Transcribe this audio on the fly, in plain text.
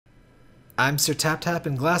I'm Sir Tap Tap,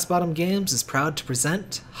 and Glass Bottom Games is proud to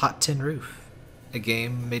present Hot Tin Roof, a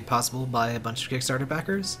game made possible by a bunch of Kickstarter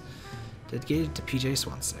backers dedicated to PJ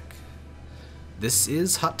Swansick. This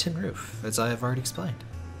is Hot Tin Roof, as I have already explained.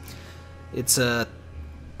 It's a...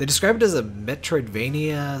 They describe it as a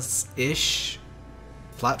Metroidvania-ish,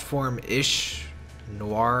 platform-ish,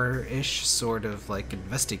 noir-ish sort of like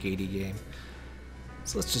investigating game.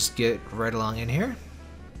 So let's just get right along in here.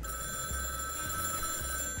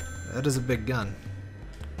 That is a big gun.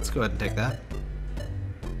 Let's go ahead and take that.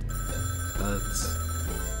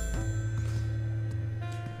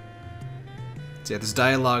 So yeah, there's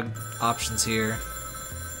dialogue options here.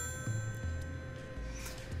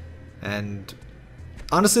 And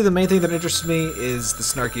honestly, the main thing that interests me is the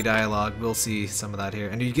snarky dialogue. We'll see some of that here.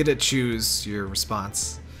 And you get to choose your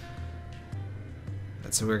response.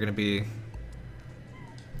 And so we're gonna be...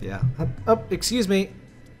 Yeah. Oh, excuse me.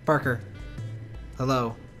 Parker.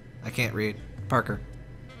 Hello. I can't read. Parker.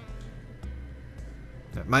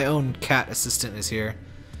 My own cat assistant is here.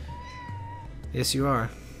 Yes, you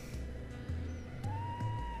are.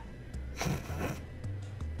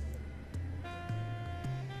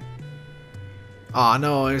 Aw,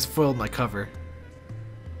 no, I just foiled my cover.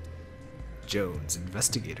 Jones,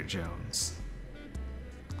 Investigator Jones.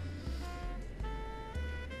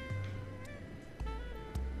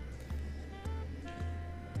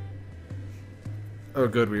 Oh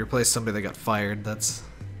good, we replaced somebody that got fired. That's...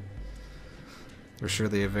 We're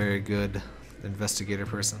surely a very good investigator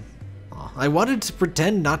person. Aw, I wanted to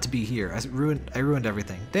pretend not to be here. I ruined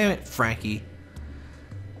everything. Damn it, Frankie.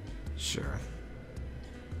 Sure.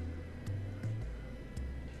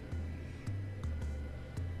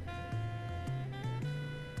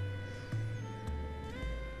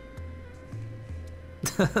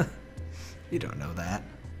 You don't know that.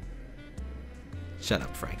 Shut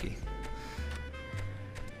up, Frankie.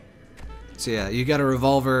 So yeah, you got a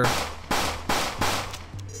revolver,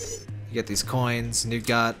 you get these coins, and you've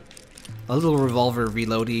got a little revolver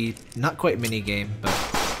reloady, not quite mini game, but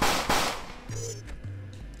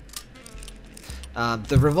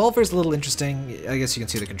the revolver's a little interesting. I guess you can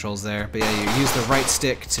see the controls there, but yeah, you use the right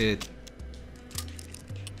stick to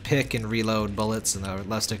pick and reload bullets, and the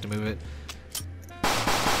left stick to move it.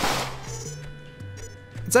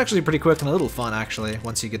 It's actually pretty quick and a little fun, actually,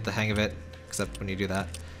 once you get the hang of it, except when you do that.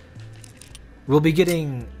 We'll be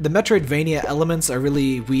getting... The Metroidvania elements are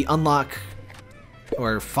really... We unlock,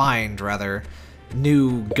 or find, rather,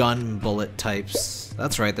 new gun bullet types.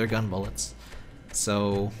 That's right, they're gun bullets.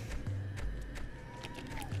 So...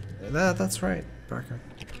 That's right, Parker.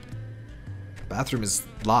 Bathroom is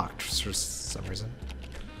locked for some reason.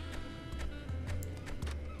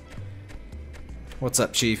 What's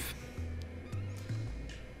up, Chief?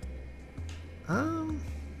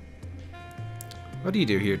 What do you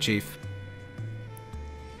do here, Chief?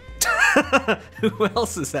 Who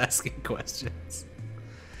else is asking questions?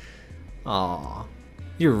 Aw,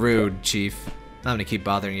 you're rude, Chief. I'm gonna keep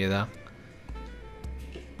bothering you, though.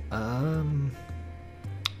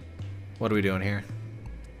 What are we doing here?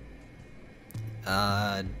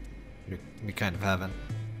 We kind of haven't.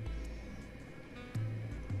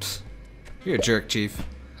 Psst. You're a jerk, Chief.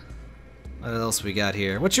 What else we got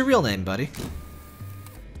here? What's your real name, buddy?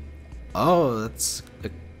 Oh, that's a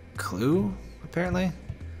clue, apparently.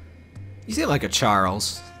 You seem like a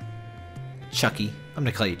Charles. Chucky. I'm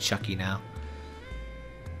gonna call you Chucky now.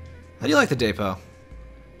 How do you like the depot?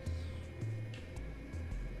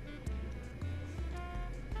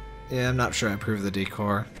 Yeah, I'm not sure I approve of the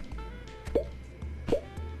decor.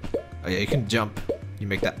 Oh yeah, you can jump. You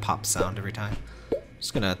make that pop sound every time.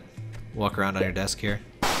 Just gonna walk around on your desk here.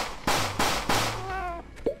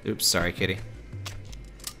 Oops, sorry, kitty.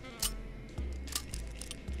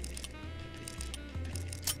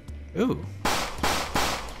 Ooh.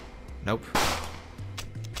 Nope.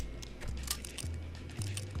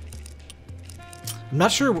 I'm not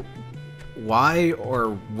sure why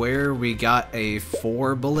or where we got a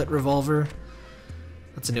 4-bullet revolver.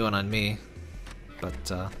 That's a new one on me. But,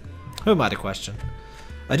 who am I to question?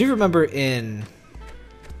 I do remember in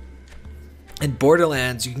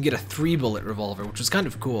Borderlands, you can get a 3-bullet revolver, which was kind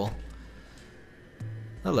of cool.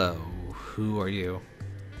 Hello. Who are you?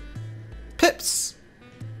 Pips!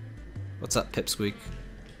 What's up, Pipsqueak?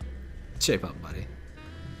 Shape up, buddy.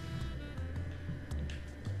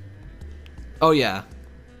 Oh yeah,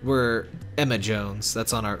 we're Emma Jones.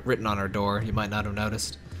 That's on written on our door. You might not have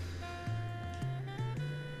noticed.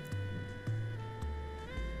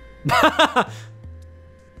 I'm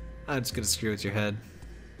just gonna screw with your head.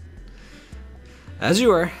 As you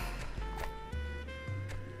were.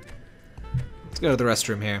 Let's go to the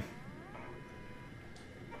restroom here.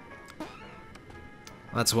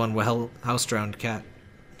 That's one well house-trained cat.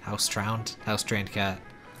 House-trained cat.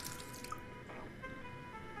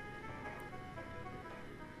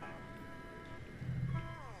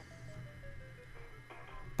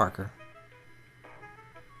 Barker.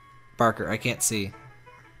 Barker, I can't see.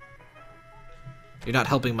 You're not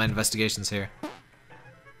helping my investigations here.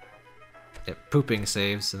 Yep, pooping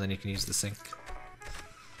saves, and then you can use the sink.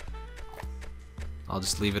 I'll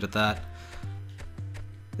just leave it at that.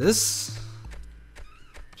 This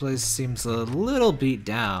place seems a little beat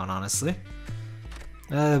down, honestly.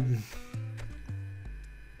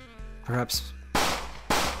 Perhaps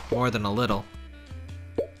more than a little.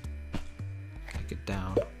 Take it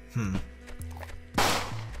down.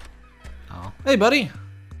 Oh. Hey, buddy!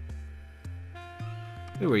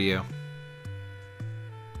 Who are you?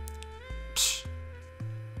 Psh.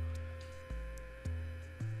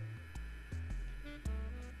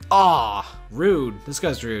 Aw! Rude. This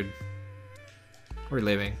guy's rude. We're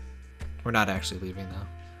leaving. We're not actually leaving, though.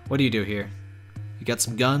 What do you do here? You got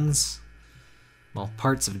some guns? Well,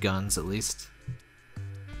 parts of guns, at least.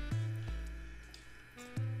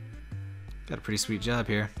 Got a pretty sweet job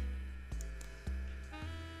here.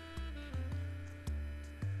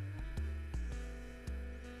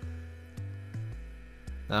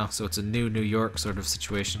 Oh, so it's a new New York sort of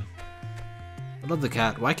situation. I love the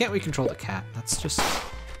cat. Why can't we control the cat? That's just...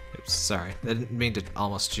 Oops, sorry. I didn't mean to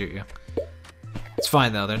almost shoot you. It's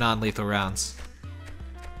fine, though. They're non-lethal rounds.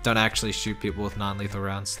 Don't actually shoot people with non-lethal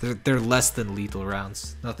rounds. They're less than lethal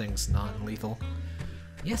rounds. Nothing's non-lethal.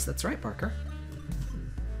 Yes, that's right, Parker.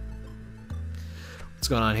 What's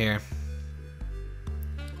going on here?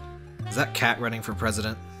 Is that cat running for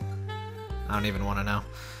president? I don't even want to know.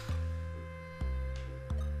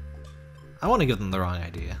 I want to give them the wrong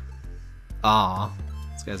idea. Aw,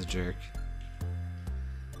 this guy's a jerk.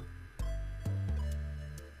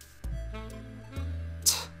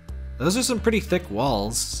 Those are some pretty thick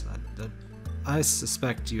walls. I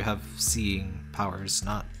suspect you have seeing powers,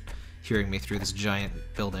 not hearing me through this giant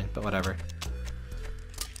building, but whatever.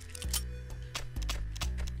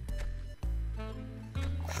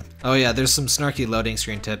 Oh yeah, there's some snarky loading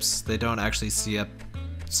screen tips. They don't actually stay up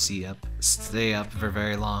for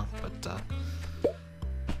very long, but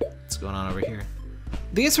what's going on over here?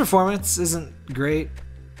 The game's performance isn't great.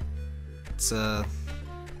 It's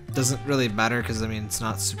doesn't really matter because I mean it's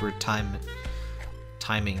not super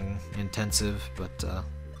timing intensive, but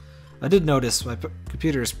I did notice my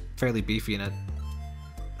computer is fairly beefy and it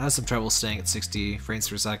has some trouble staying at 60 frames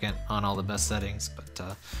per second on all the best settings,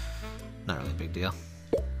 but not really a big deal.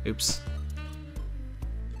 Oops.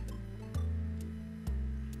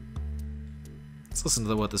 Let's listen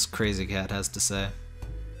to what this crazy cat has to say.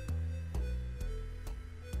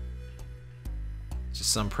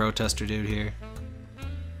 Just some protester dude here.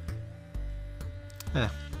 Eh.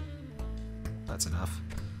 That's enough.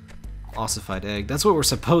 Ossified egg. That's what we're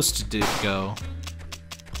supposed to do. Go.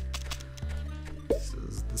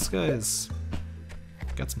 This guy's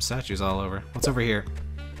got some statues all over. What's over here?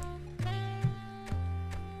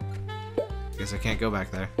 Guess I can't go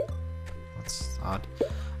back there. That's odd.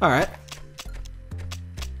 Alright.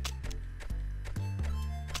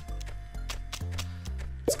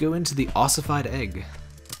 Let's go into the ossified egg.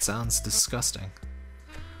 That sounds disgusting.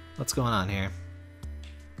 What's going on here?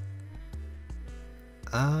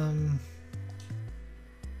 I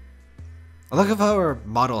like how our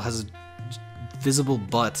model has a visible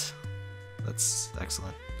butt. That's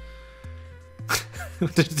excellent.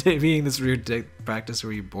 Being this rude practice,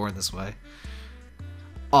 were you born this way?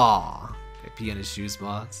 Aw, I pee on his shoes,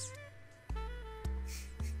 boss.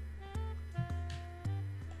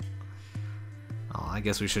 Oh, I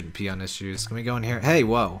guess we shouldn't pee on his shoes. Can we go in here? Hey,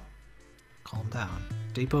 whoa. Calm down.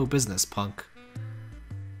 Depot business, punk.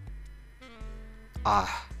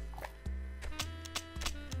 Ah.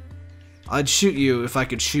 I'd shoot you if I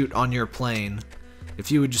could shoot on your plane. If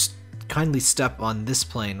you would just kindly step on this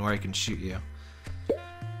plane where I can shoot you.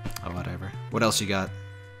 Oh, whatever. What else you got?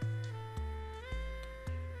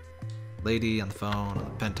 Lady on the phone, on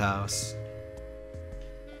the penthouse.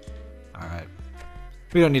 Alright.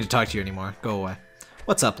 We don't need to talk to you anymore. Go away.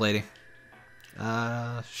 What's up, lady?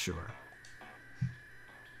 Sure.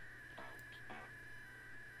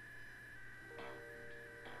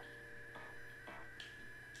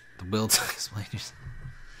 The will to explain yourself.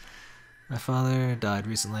 My father died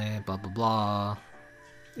recently, blah blah blah.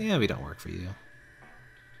 Yeah, we don't work for you.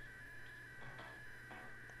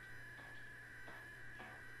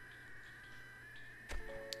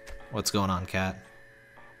 What's going on, cat?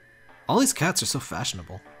 All these cats are so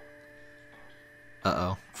fashionable.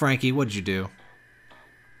 Uh-oh. Frankie, what'd you do?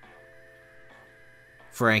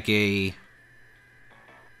 Frankie.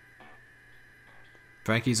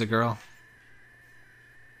 Frankie's a girl.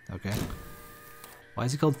 Okay. Why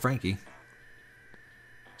is he called Frankie?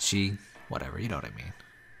 She, whatever, you know what I mean.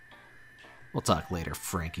 We'll talk later,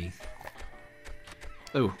 Frankie.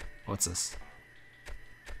 Oh, what's this?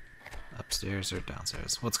 Upstairs or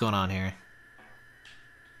downstairs? What's going on here?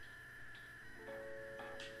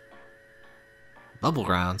 Bubble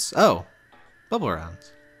rounds. Oh, bubble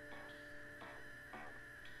rounds.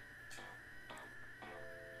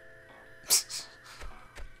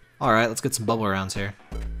 Alright, let's get some bubble rounds here.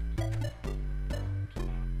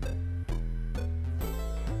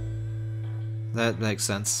 That makes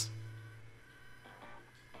sense.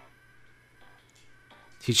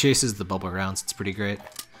 He chases the bubble rounds, it's pretty great.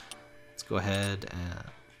 Let's go ahead and...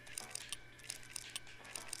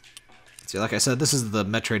 See, like I said, this is the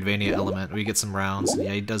Metroidvania element. We get some rounds.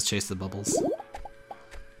 Yeah, he does chase the bubbles.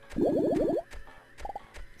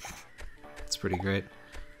 It's pretty great.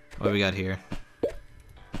 What do we got here?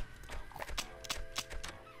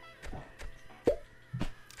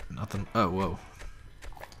 Nothing. Oh, whoa.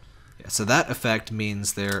 Yeah, so that effect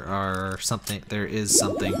means there is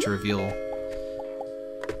something to reveal.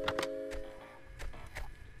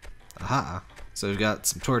 Aha. So we've got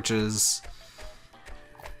some torches.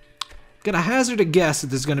 Gonna hazard a guess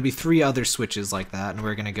that there's gonna be 3 other switches like that, and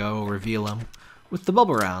we're gonna go reveal them with the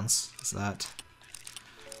bubble rounds. Is that?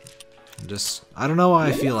 I don't know why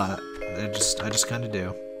I feel that. I just kind of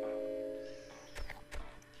do.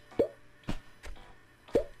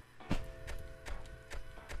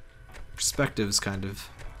 Perspective is kind of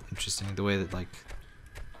interesting. The way that like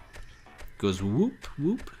goes whoop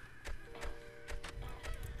whoop.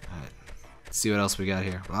 All right, let's see what else we got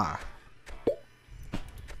here. Ah.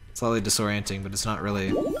 Slightly disorienting, but it's not really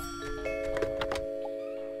a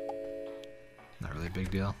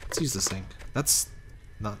big deal. Let's use the sink. That's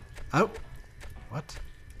not... Oh! What?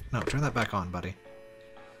 No, turn that back on, buddy.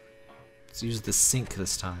 Let's use the sink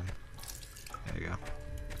this time. There you go.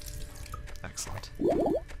 Excellent.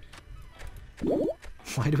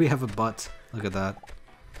 Why do we have a butt? Look at that.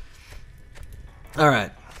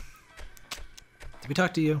 Alright. Did we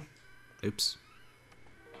talk to you? Oops.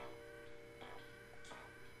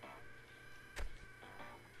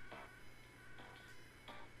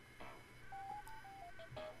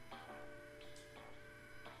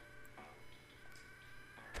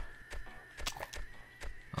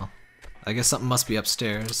 I guess something must be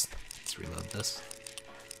upstairs. Let's reload this.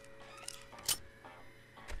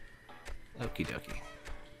 Okie dokie.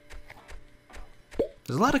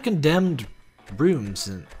 There's a lot of condemned rooms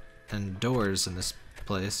and doors in this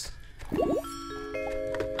place.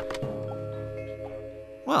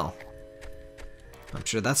 Well, I'm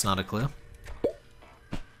sure that's not a clue.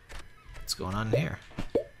 What's going on in here?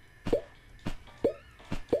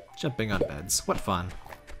 Jumping on beds. What fun.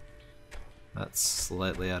 That's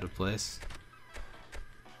slightly out of place.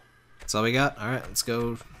 That's all we got? Alright, let's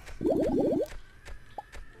go.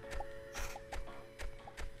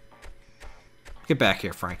 Get back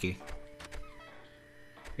here, Frankie.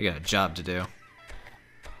 You got a job to do.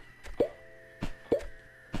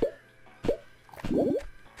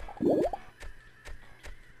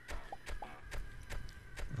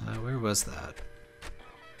 Where was that?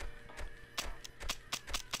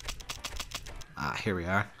 Ah, here we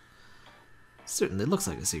are. Certainly looks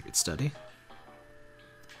like a secret study.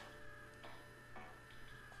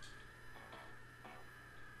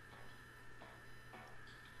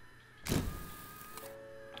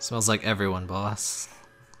 Smells like everyone, boss.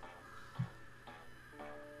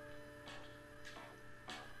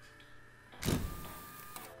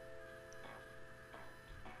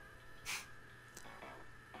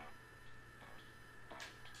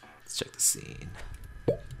 Let's check the scene.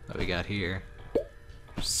 What we got here?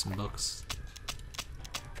 Some books.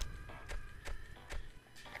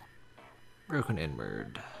 Broken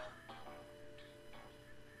inward.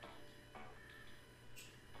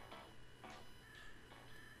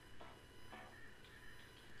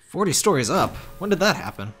 "40 stories up? When did that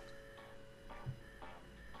happen?"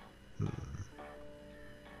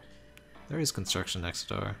 There is construction next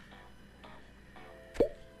door.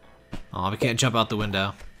 Aw, we can't jump out the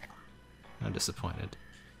window. I'm disappointed.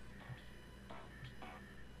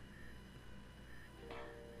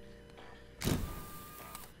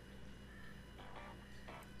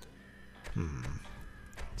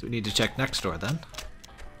 So we need to check next door then.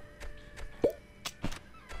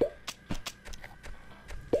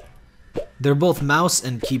 They're both mouse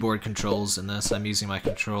and keyboard controls in this. I'm using my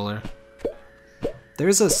controller.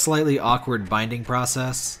 There's a slightly awkward binding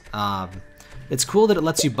process. It's cool that it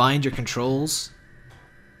lets you bind your controls.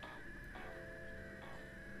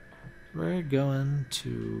 We're going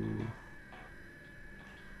to...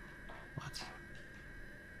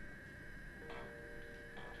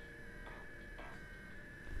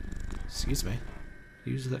 Excuse me.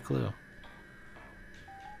 Use that clue.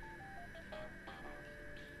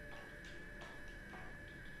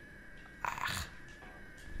 Ah.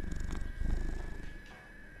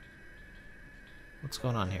 What's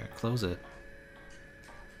going on here? Close it.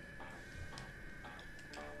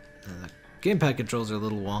 The gamepad controls are a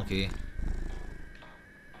little wonky.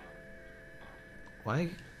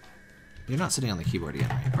 Why? You're not sitting on the keyboard again,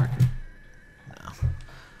 are you, Parker?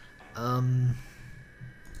 No.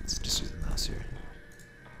 Let's just use the mouse here.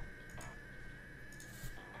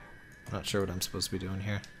 Not sure what I'm supposed to be doing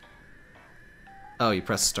here. Oh, you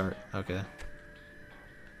press start. Okay.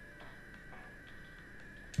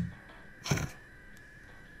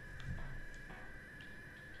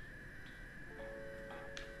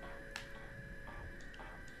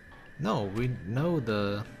 No, we know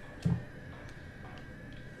the...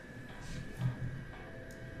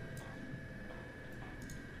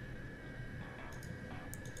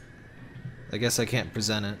 I guess I can't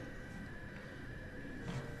present it.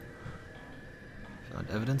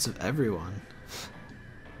 Found evidence of everyone.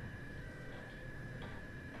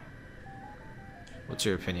 What's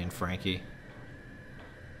your opinion, Frankie?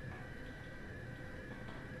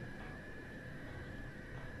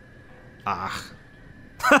 Ah.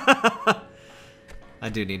 I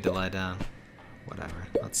do need to lie down. Whatever.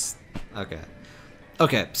 Let's... Okay.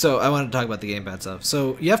 Okay, so I want to talk about the gamepad stuff.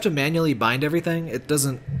 So you have to manually bind everything. It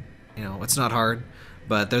doesn't... You know, it's not hard.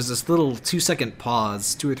 But there's this little 2-second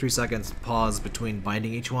pause, 2 or 3 seconds pause between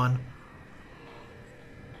binding each one.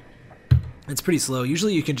 It's pretty slow.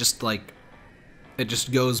 Usually you can just, like... It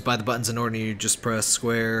just goes by the buttons in order. You just press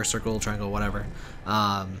square, circle, triangle, whatever.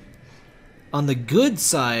 On the good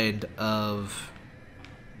side of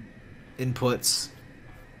inputs,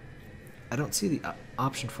 I don't see the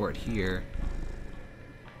option for it here.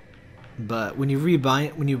 But when you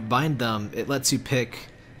bind them, it lets you pick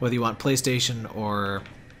whether you want PlayStation or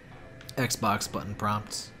Xbox button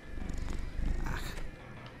prompts.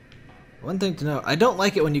 One thing to know, I don't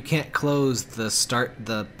like it when you can't close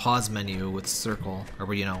the pause menu with circle,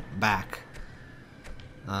 or you know, back.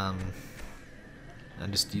 I'm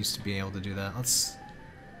just used to being able to do that. I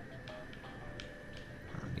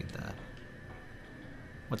don't need that.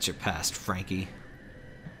 What's your past, Frankie?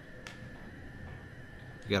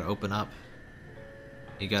 You gotta open up.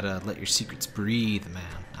 You gotta let your secrets breathe, man.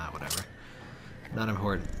 Ah, whatever. Not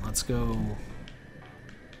important. Let's go...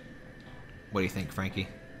 What do you think, Frankie?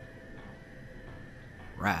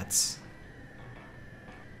 Rats.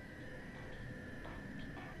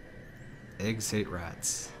 Eggs hate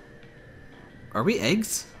rats. Are we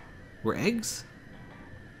eggs? We're eggs?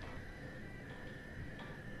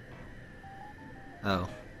 Oh.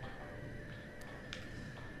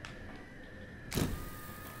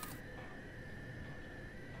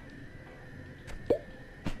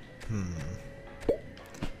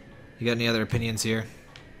 You got any other opinions here?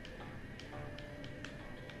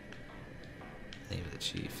 Name of the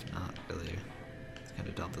chief. Not really. I kind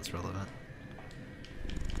of doubt that's relevant.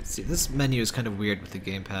 See, this menu is kind of weird with the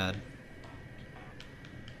gamepad.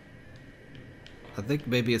 I think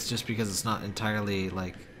maybe it's just because it's not entirely,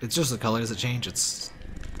 like... It's just the colors that change. It's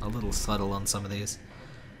a little subtle on some of these.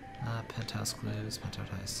 Penthouse clues,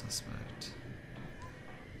 penthouse suspect.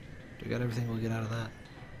 Do we got everything we'll get out of that?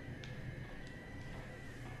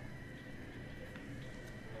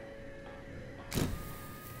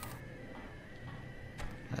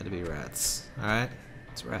 Had to be rats. Alright,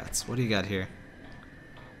 it's rats. What do you got here?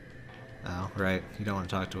 Oh, right. You don't want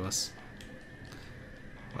to talk to us.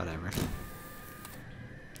 Whatever.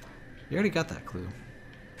 You already got that clue.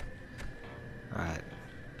 Alright.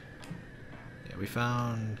 Yeah, we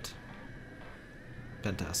found...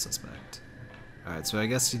 Penthouse suspect. Alright, so I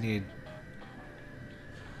guess you need...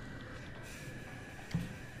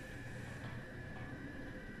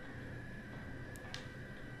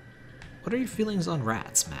 What are your feelings on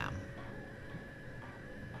rats, ma'am?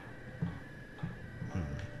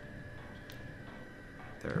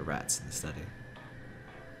 There are rats in the study.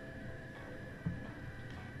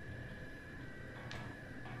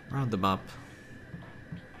 Round them up.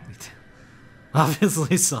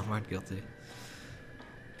 Obviously some aren't guilty.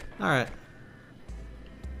 Alright.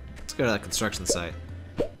 Let's go to that construction site.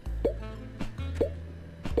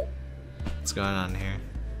 What's going on here?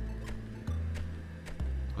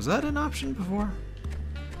 Was that an option before?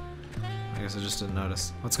 I guess I just didn't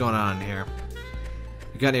notice. What's going on in here?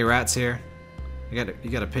 You got any rats here? You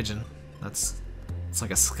got a pigeon. It's like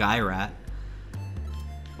a sky rat.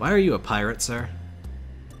 Why are you a pirate, sir?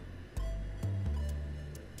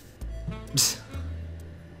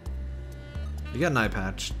 You got an eye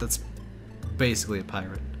patch. That's basically a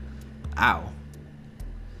pirate. Ow.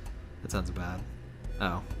 That sounds bad.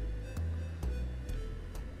 Oh.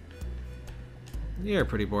 You're a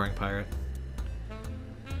pretty boring pirate.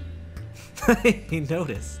 He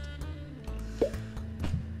noticed.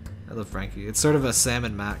 I love Frankie. It's sort of a Sam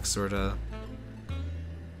and Max sort of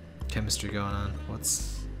chemistry going on.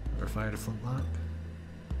 What's our fire to flintlock?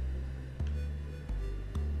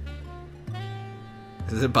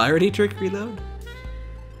 Is it a piratey trick reload?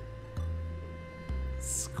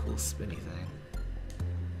 It's a cool spinny thing.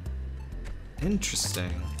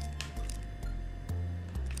 Interesting.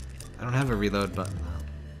 I don't have a reload button though.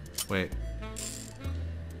 Wait.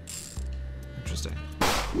 Interesting.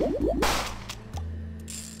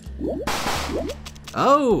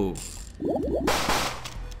 Oh!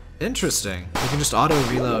 Interesting. You can just auto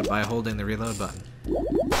reload by holding the reload button.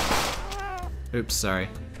 Oops, sorry.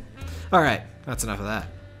 Alright, that's enough of that.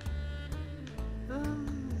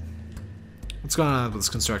 What's going on with this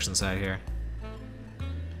construction site here?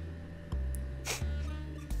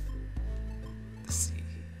 The sea.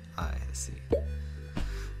 The sea.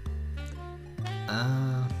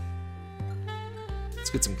 Let's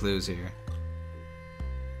get some clues here.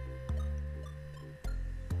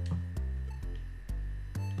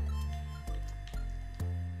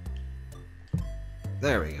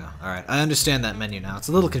 There we go. Alright, I understand that menu now. It's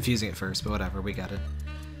a little confusing at first, but whatever, we got it.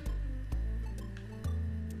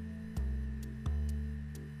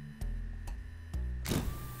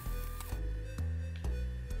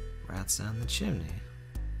 Rats down the chimney.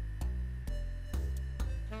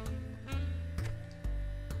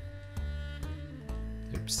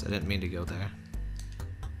 Oops, I didn't mean to go there.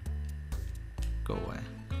 Go away.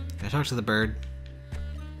 Can I talk to the bird?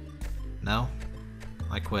 No?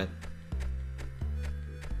 I quit.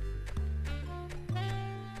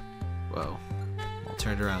 Whoa. All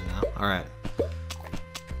turned around now. Alright.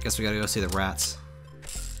 Guess we gotta go see the rats.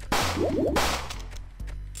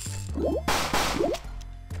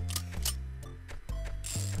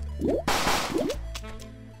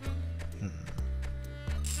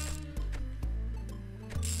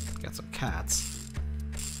 Got some cats.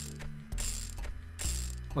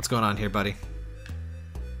 What's going on here, buddy?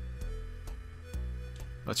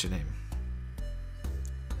 What's your name?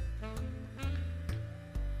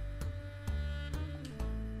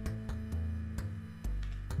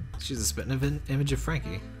 She's a spitting image of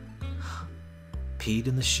Frankie. Peed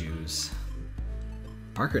in the shoes.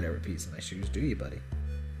 Parker never pees in my shoes, do you, buddy?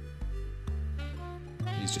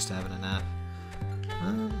 He's just having a nap.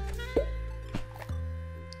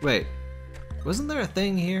 Wait, wasn't there a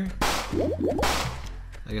thing here?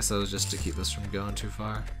 I guess that was just to keep us from going too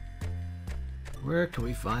far. Where can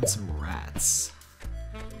we find some rats?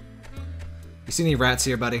 You see any rats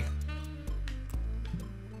here, buddy?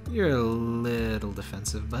 You're a little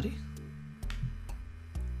defensive, buddy.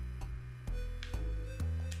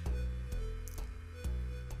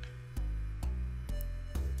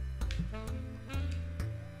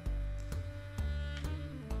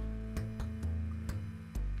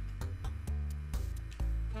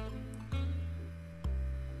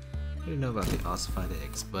 What do you know about the ossified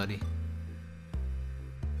eggs, buddy?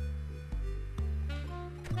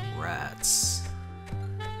 Rats.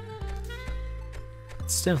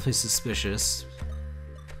 It's definitely suspicious.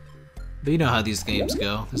 But you know how these games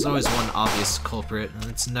go. There's always one obvious culprit, and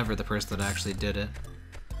it's never the person that actually did it.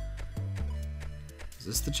 Is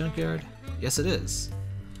this the junkyard? Yes, it is.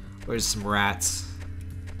 Where's some rats?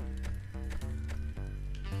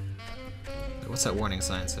 What's that warning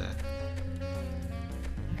sign say?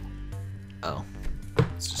 Oh.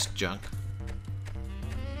 It's just junk.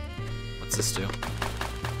 What's this do?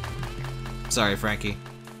 Sorry, Frankie.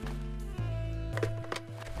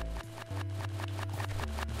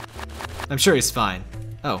 I'm sure he's fine.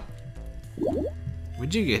 Oh.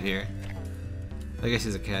 When'd you get here? I guess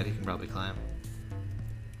he's a cat, he can probably climb.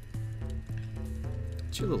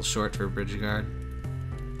 You're a little short for a bridge guard.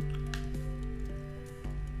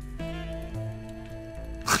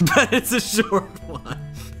 But it's a short one.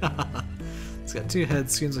 It's got two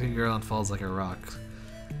heads, screams like a girl, and falls like a rock.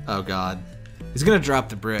 Oh god. He's gonna drop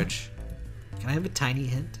the bridge. Can I have a tiny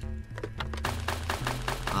hint?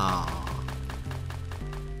 Aww.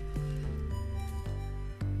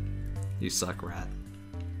 You suck, rat.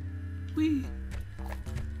 Whee!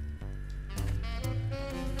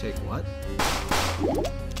 Take what?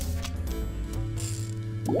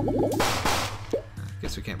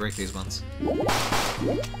 Guess we can't break these ones.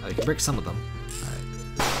 Oh, you can break some of them.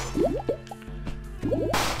 Alright.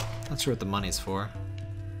 Not sure what the money's for.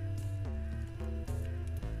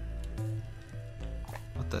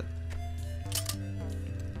 What the?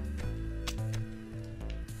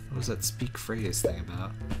 What was that speak phrase thing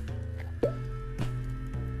about?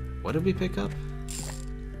 What What did we pick up?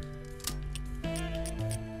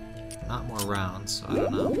 Not more rounds, so I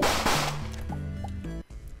don't know.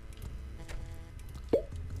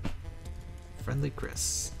 Friendly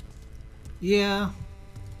Chris. Yeah.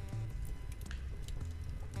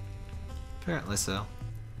 Apparently so.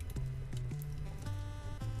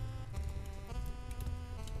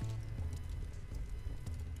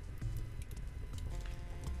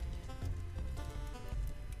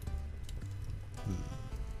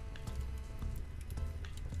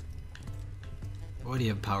 Why do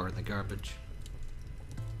you have power in the garbage?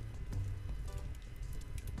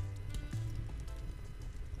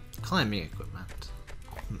 Climbing equipment.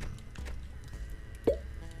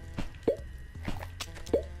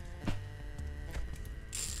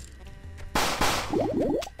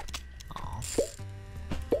 Aw.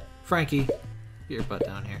 Frankie, get your butt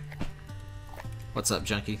down here. What's up,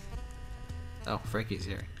 junkie? Oh, Frankie's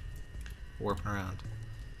here. Warping around.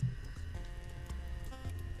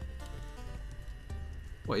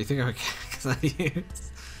 What, you think I'm a cactus I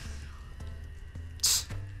use?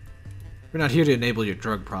 We're not here to enable your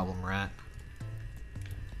drug problem, rat.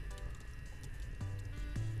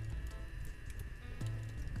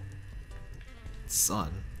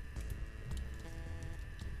 Son.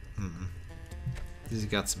 He's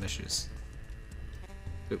got some issues.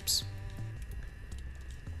 Oops.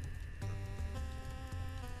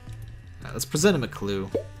 Alright, let's present him a clue.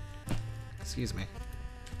 Excuse me.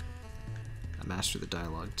 I mastered the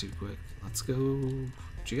dialogue too quick. Let's go. Do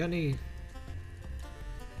you got any?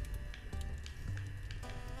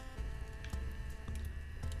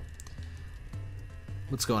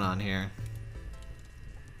 What's going on here?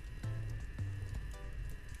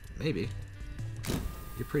 Maybe.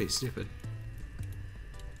 You're pretty stupid.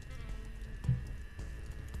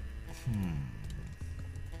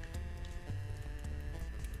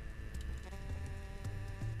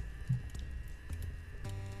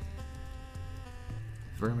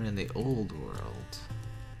 Vermin in the old world.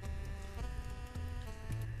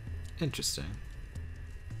 Interesting.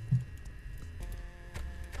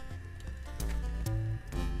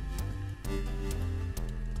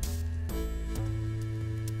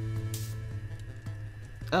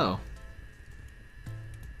 Oh.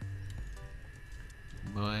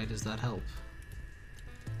 Why does that help?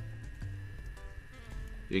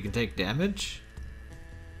 You can take damage?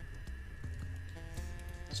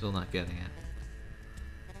 Still not getting it.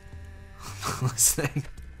 This thing.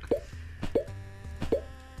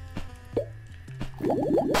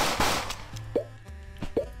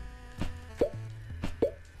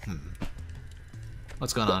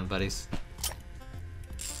 What's going on, buddies?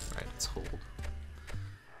 Right, let's hold.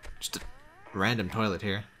 Just a random toilet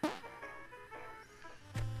here.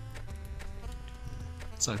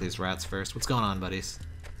 Let's talk to these rats first. What's going on, buddies?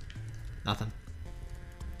 Nothing?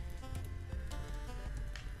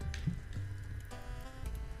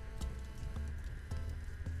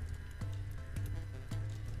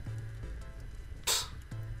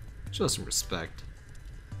 Show some respect.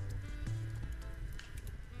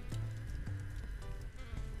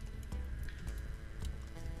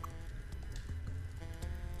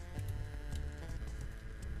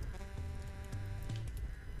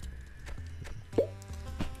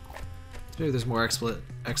 Maybe there's more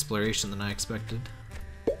exploration than I expected.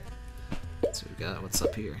 So we got what's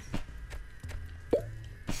up here.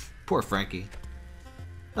 Poor Frankie.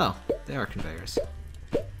 Oh, they are conveyors.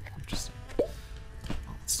 Interesting. Well,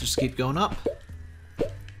 let's just keep going up.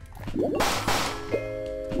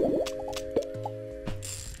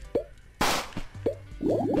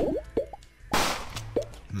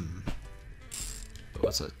 But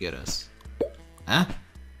what's that get us? Huh?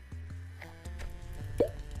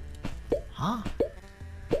 Huh?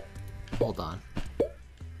 Hold on.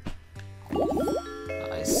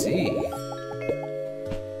 I see.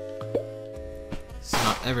 So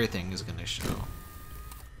not everything is gonna show.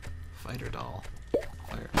 Fighter doll.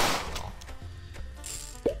 Fire doll.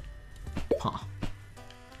 Huh.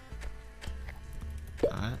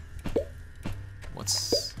 Alright.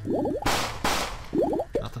 What's...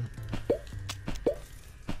 Nothing.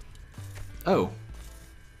 Oh.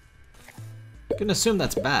 I can assume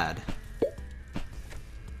that's bad.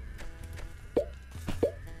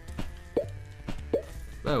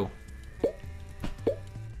 Oh.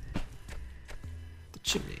 The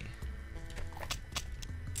chimney.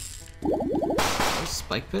 Those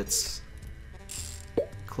spike pits?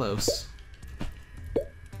 Close.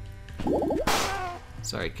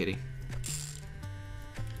 Sorry, kitty.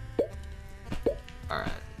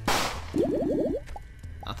 Alright.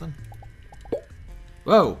 Nothing?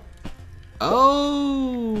 Whoa!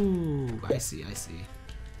 Oh! I see, I see.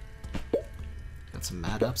 Got some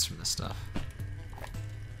mad ups from this stuff.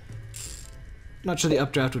 Not sure the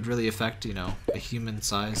updraft would really affect, you know, a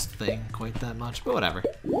human-sized thing quite that much, but whatever.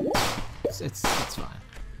 It's fine.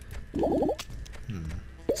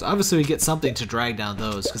 So obviously we get something to drag down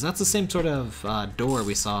those, because that's the same sort of door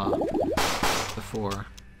we saw before.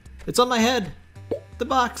 It's on my head! The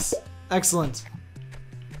box! Excellent.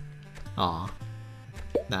 Aw.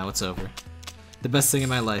 Now it's over. The best thing in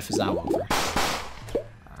my life is now over.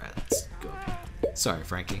 Alright, let's go up here. Sorry,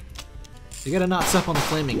 Frankie. You gotta not step on the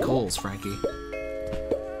flaming coals, Frankie.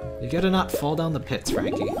 You gotta not fall down the pits,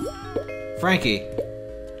 Frankie. Frankie!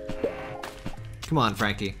 Come on,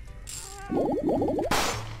 Frankie. Alright,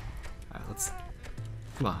 let's...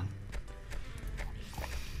 Come on.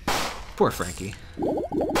 Poor Frankie.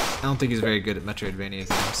 I don't think he's very good at Metroidvania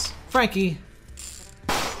games. Frankie!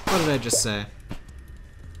 What did I just say?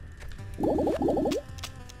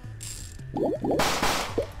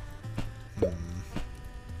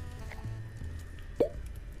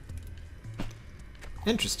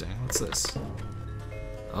 Interesting. What's this?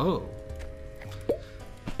 Oh.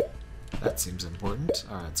 That seems important.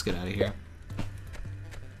 Alright, let's get out of here.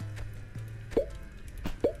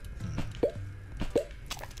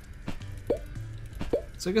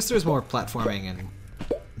 So I guess there's more platforming and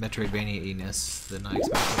Metroidvania-iness than I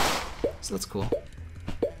expected. So that's cool.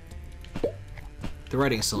 The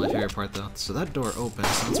writing's still my favorite part though. So that door opens,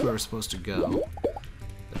 so that's where we're supposed to go.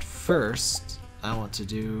 But first, I want to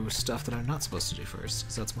do stuff that I'm not supposed to do first,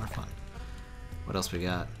 because that's more fun. What else we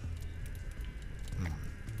got?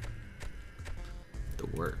 The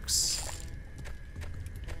works.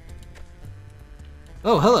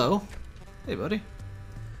 Oh, hello! Hey, buddy.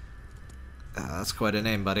 That's quite a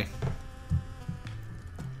name, buddy.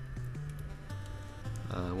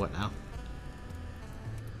 What now?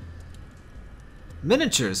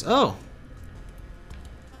 Miniatures! Oh!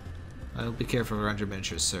 I'll be careful around your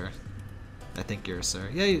miniatures, sir. I think you're a sir.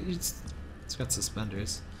 Yeah, it's got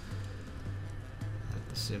suspenders.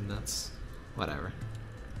 I assume that's... whatever.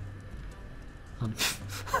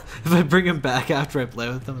 If I bring him back after I play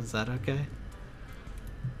with them, is that okay?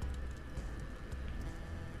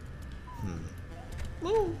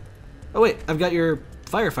 Oh wait, I've got your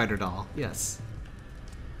firefighter doll. Yes.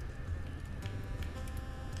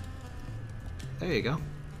 There you go.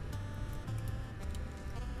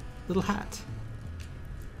 Little hat.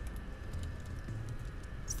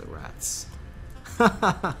 It's the rats.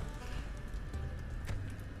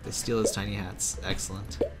 They steal his tiny hats.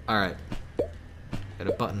 Excellent. Alright. Got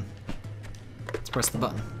a button. Let's press the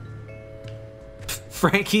button.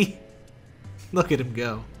 Frankie! Look at him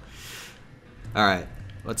go. Alright.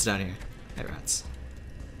 What's down here? Hey, rats.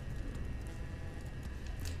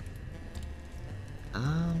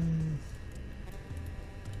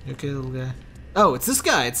 You okay, little guy? Oh, it's this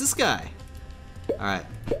guy! It's this guy! Alright.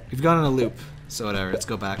 We've gone in a loop, so whatever. Let's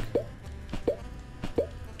go back.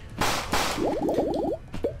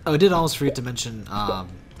 Oh, I did almost forget to mention, I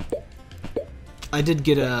did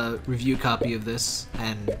get a review copy of this,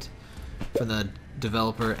 and from the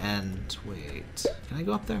developer, and wait, can I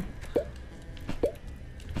go up there?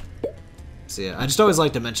 So yeah, I just always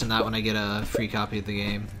like to mention that when I get a free copy of the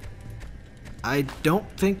game. I don't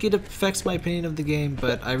think it affects my opinion of the game,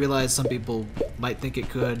 but I realize some people might think it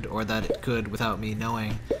could, or that it could without me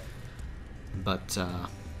knowing. But,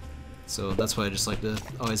 so that's why I just like to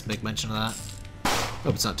always make mention of that.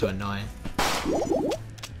 Hope it's not too annoying.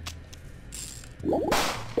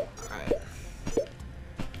 Alright.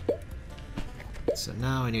 So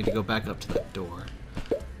now I need to go back up to that door.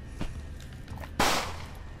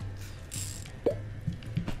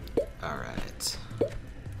 Alright.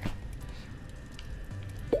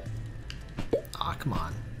 Aw, come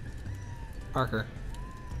on. Parker.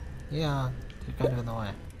 Yeah, you're kind of in the way.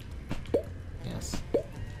 Yes.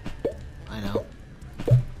 I know.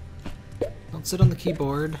 Don't sit on the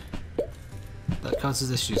keyboard. That causes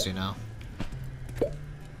issues, you know.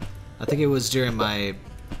 I think it was during my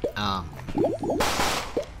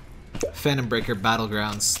Phantom Breaker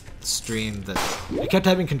Battlegrounds stream that I kept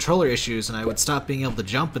having controller issues and I would stop being able to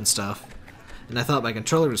jump and stuff. And I thought my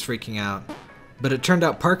controller was freaking out. But it turned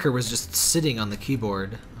out Parker was just sitting on the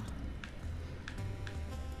keyboard.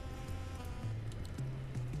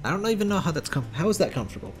 I don't even know how that's how is that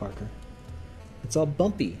comfortable, Parker? It's all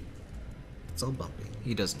bumpy. It's all bumpy.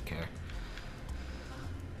 He doesn't care.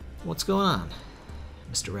 What's going on,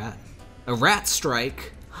 Mr. Rat? A rat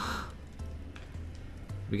strike?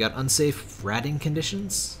 We got unsafe ratting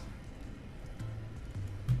conditions?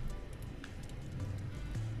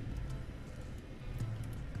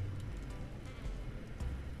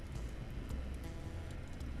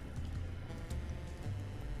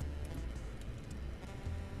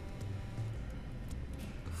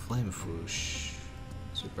 Flame whoosh.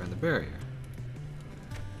 So we burn the barrier.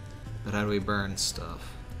 But how do we burn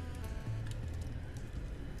stuff?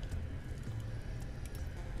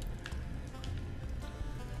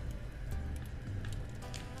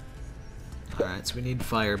 Alright, so we need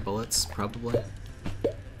fire bullets, probably.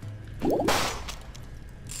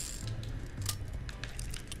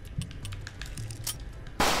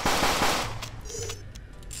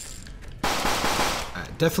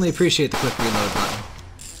 Alright, definitely appreciate the quick reload button.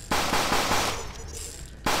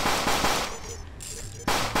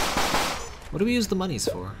 What do we use the monies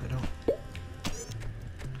for? I don't...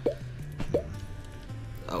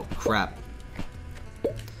 Oh, crap.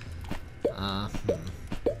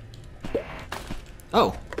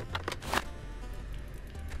 Oh!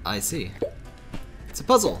 I see. It's a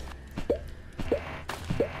puzzle!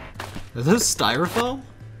 Are those styrofoam?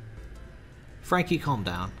 Frankie, calm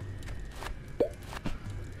down.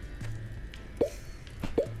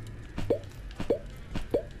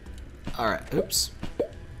 Alright, oops.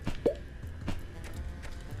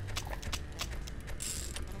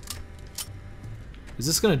 Is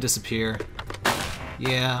this gonna disappear?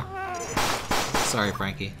 Yeah. Sorry,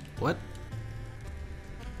 Frankie. What?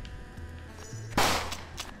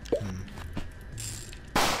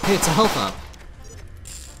 Hey, it's a health up.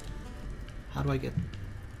 How do I get...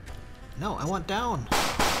 No, I want down.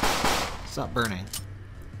 Stop burning.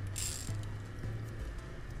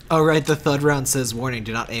 Oh right, the thud round says, warning,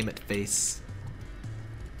 do not aim at face.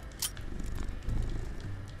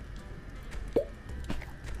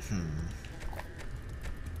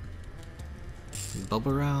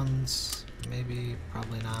 Bubble rounds? Maybe,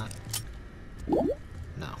 probably not.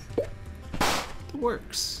 No. It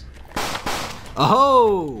works.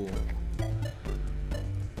 Oh!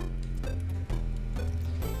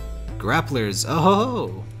 Grapplers,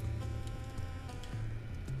 oh!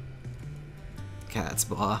 Cats,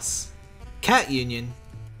 boss. Cat union?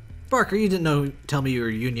 Barker, you didn't know, tell me you were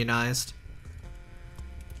unionized.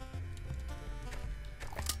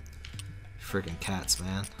 Friggin' cats,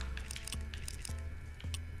 man.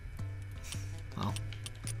 Well,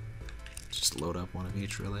 just load up one of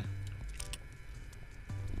each, really.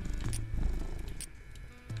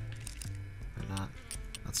 Or not.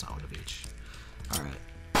 That's not one of each. Alright.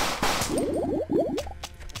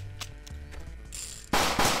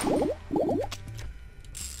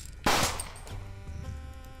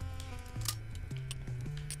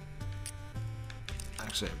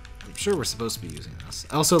 Actually, I'm sure we're supposed to be using this.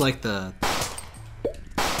 I also like the...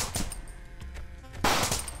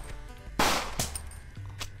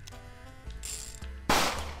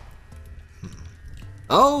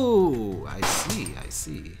 Oh, I see, I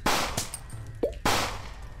see.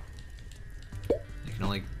 You can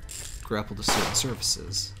only grapple to certain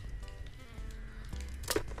surfaces.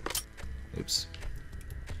 Oops.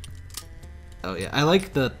 Oh yeah, I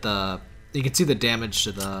like that the you can see the damage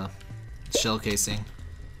to the shell casing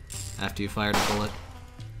after you fired a bullet.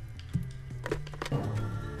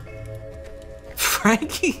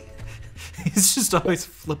 Frankie? He's just always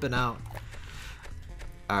flipping out.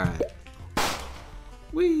 Alright.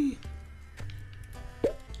 Whee!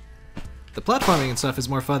 The platforming and stuff is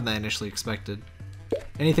more fun than I initially expected.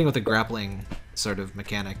 Anything with a grappling sort of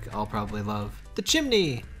mechanic I'll probably love. The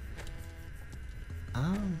chimney!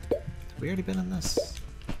 We already been in this.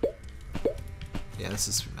 Yeah, this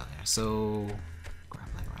is familiar. So,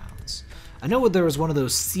 grappling rounds. I know there was one of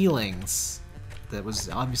those ceilings that was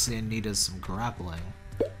obviously in need of some grappling.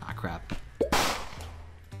 Ah, crap.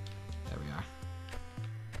 There we are.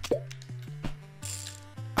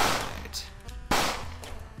 Alright.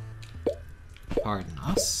 Pardon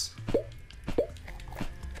us.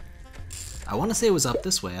 I want to say it was up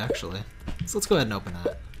this way, actually. So let's go ahead and open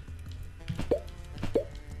that.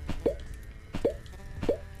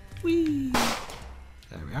 Whee!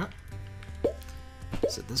 There we are.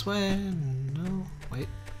 Is it this way? No. Wait.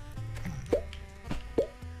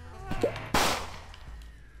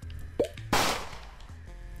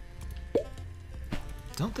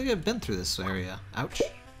 Don't think I've been through this area. Ouch.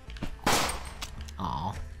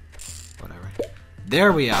 Aw. Whatever.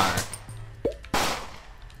 There we are!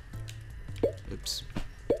 Oops.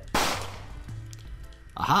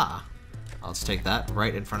 Aha! I'll just take that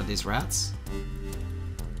right in front of these rats.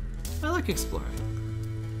 I like exploring.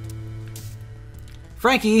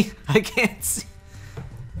 Frankie! I can't see.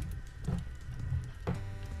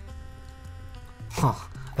 Huh,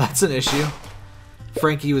 that's an issue.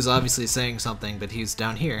 Frankie was obviously saying something, but he's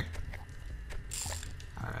down here.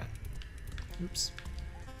 Alright. Oops.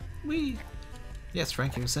 Whee! Yes,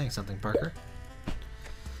 Frankie was saying something, Parker.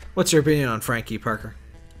 What's your opinion on Frankie, Parker?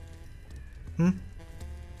 Hmm?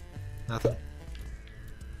 Nothing?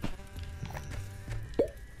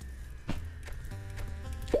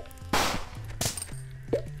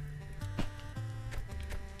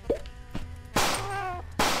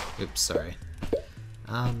 Oops, sorry.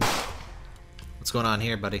 What's going on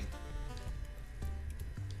here, buddy?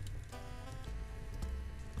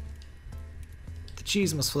 The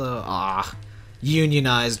cheese must flow. Ah,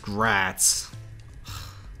 unionized rats.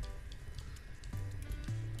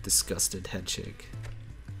 Disgusted headshake.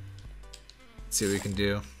 Let's see what we can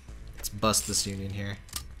do. Let's bust this union here.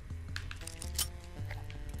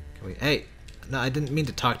 Can we? Hey, no, I didn't mean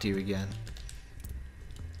to talk to you again.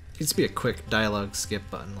 It needs to be a quick dialogue skip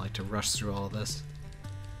button, like to rush through all of this.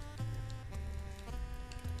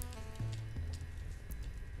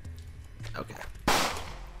 Okay.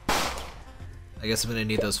 I guess I'm gonna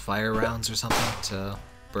need those fire rounds or something to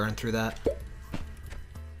burn through that.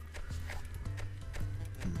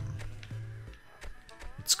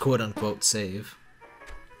 It's quote-unquote save.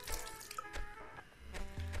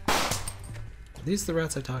 Are these the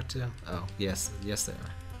rats I talked to? Oh, yes, yes they are.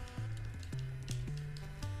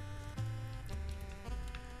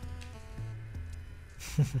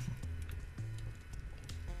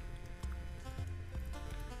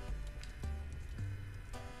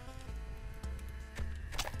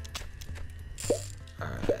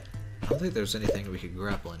 Alright. I don't think there's anything we could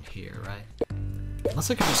grapple in here, right?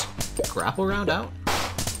 Unless I could just grapple round out?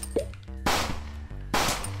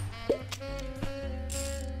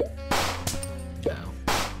 No.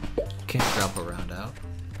 Can't grapple round out.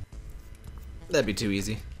 That'd be too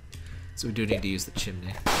easy. So we do need to use the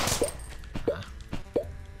chimney.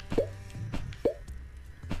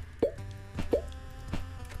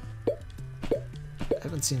 I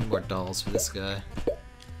haven't seen any more dolls for this guy.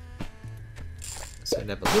 So I'd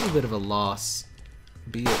have a little bit of a loss.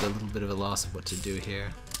 Be a little bit of a loss of what to do here.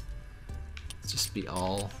 Let's just be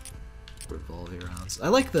all revolving rounds. I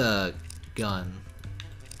like the gun.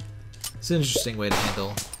 It's an interesting way to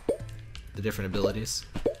handle the different abilities.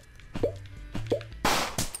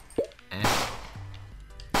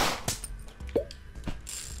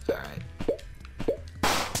 Alright.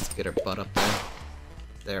 Let's get our butt up there.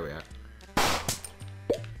 There we are.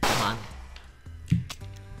 Come on.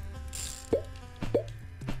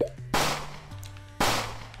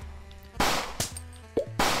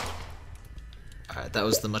 Alright, that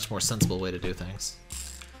was the much more sensible way to do things.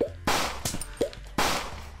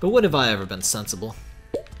 But when have I ever been sensible?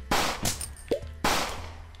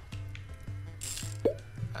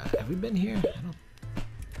 Have we been here? I don't...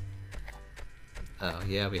 Oh,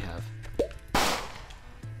 yeah, we have.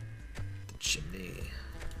 The chimney.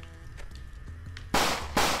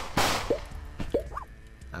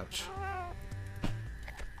 Ouch.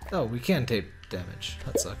 Oh, we can take damage.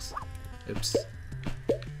 That sucks. Oops.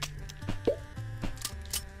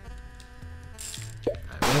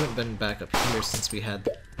 Alright, we haven't been back up here since we had...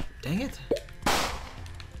 Dang it!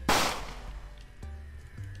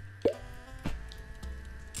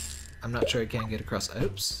 I'm not sure I can get across.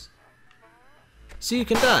 Oops. So you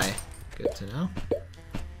can die. Good to know.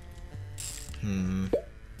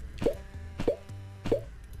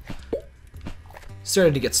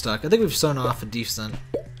 Starting to get stuck. I think we've sewn off a decent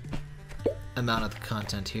amount of the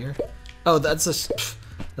content here. Oh, that's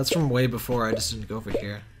from way before. I just didn't go over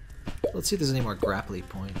here. Let's see if there's any more grapply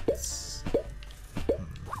points.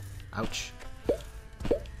 Ouch.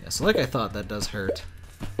 Yeah, so like I thought, that does hurt.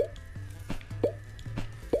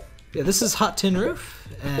 Yeah, this is Hot Tin Roof,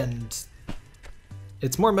 and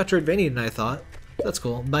it's more Metroidvania than I thought. That's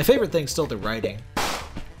cool. My favorite thing's still the writing.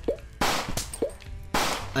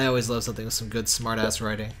 I always love something with some good smart-ass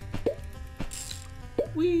writing.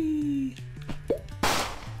 Whee!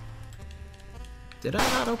 Did I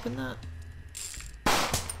not open that?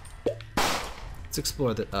 Let's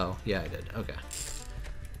explore the... Oh, yeah, I did. Okay.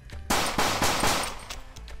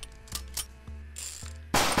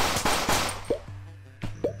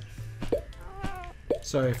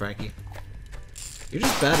 Sorry, Frankie. You're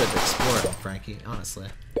just bad at exploring, Frankie, honestly.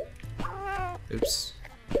 Oops.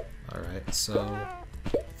 Alright, so...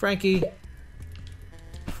 Frankie.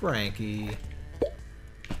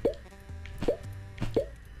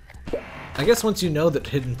 I guess once you know that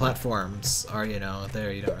hidden platforms are, you know,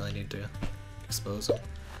 there, you don't really need to expose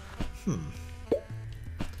them.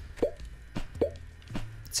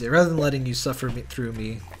 See, rather than letting you suffer through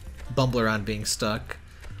me bumble around being stuck,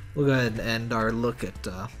 we'll go ahead and end our look at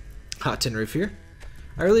Hot Tin Roof here.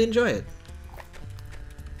 I really enjoy it.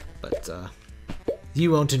 But you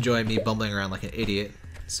won't enjoy me bumbling around like an idiot,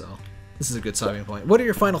 so this is a good stopping point. What are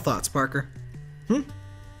your final thoughts, Parker?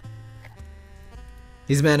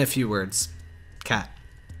 He's a man of few words. Cat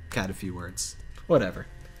a few words. Whatever.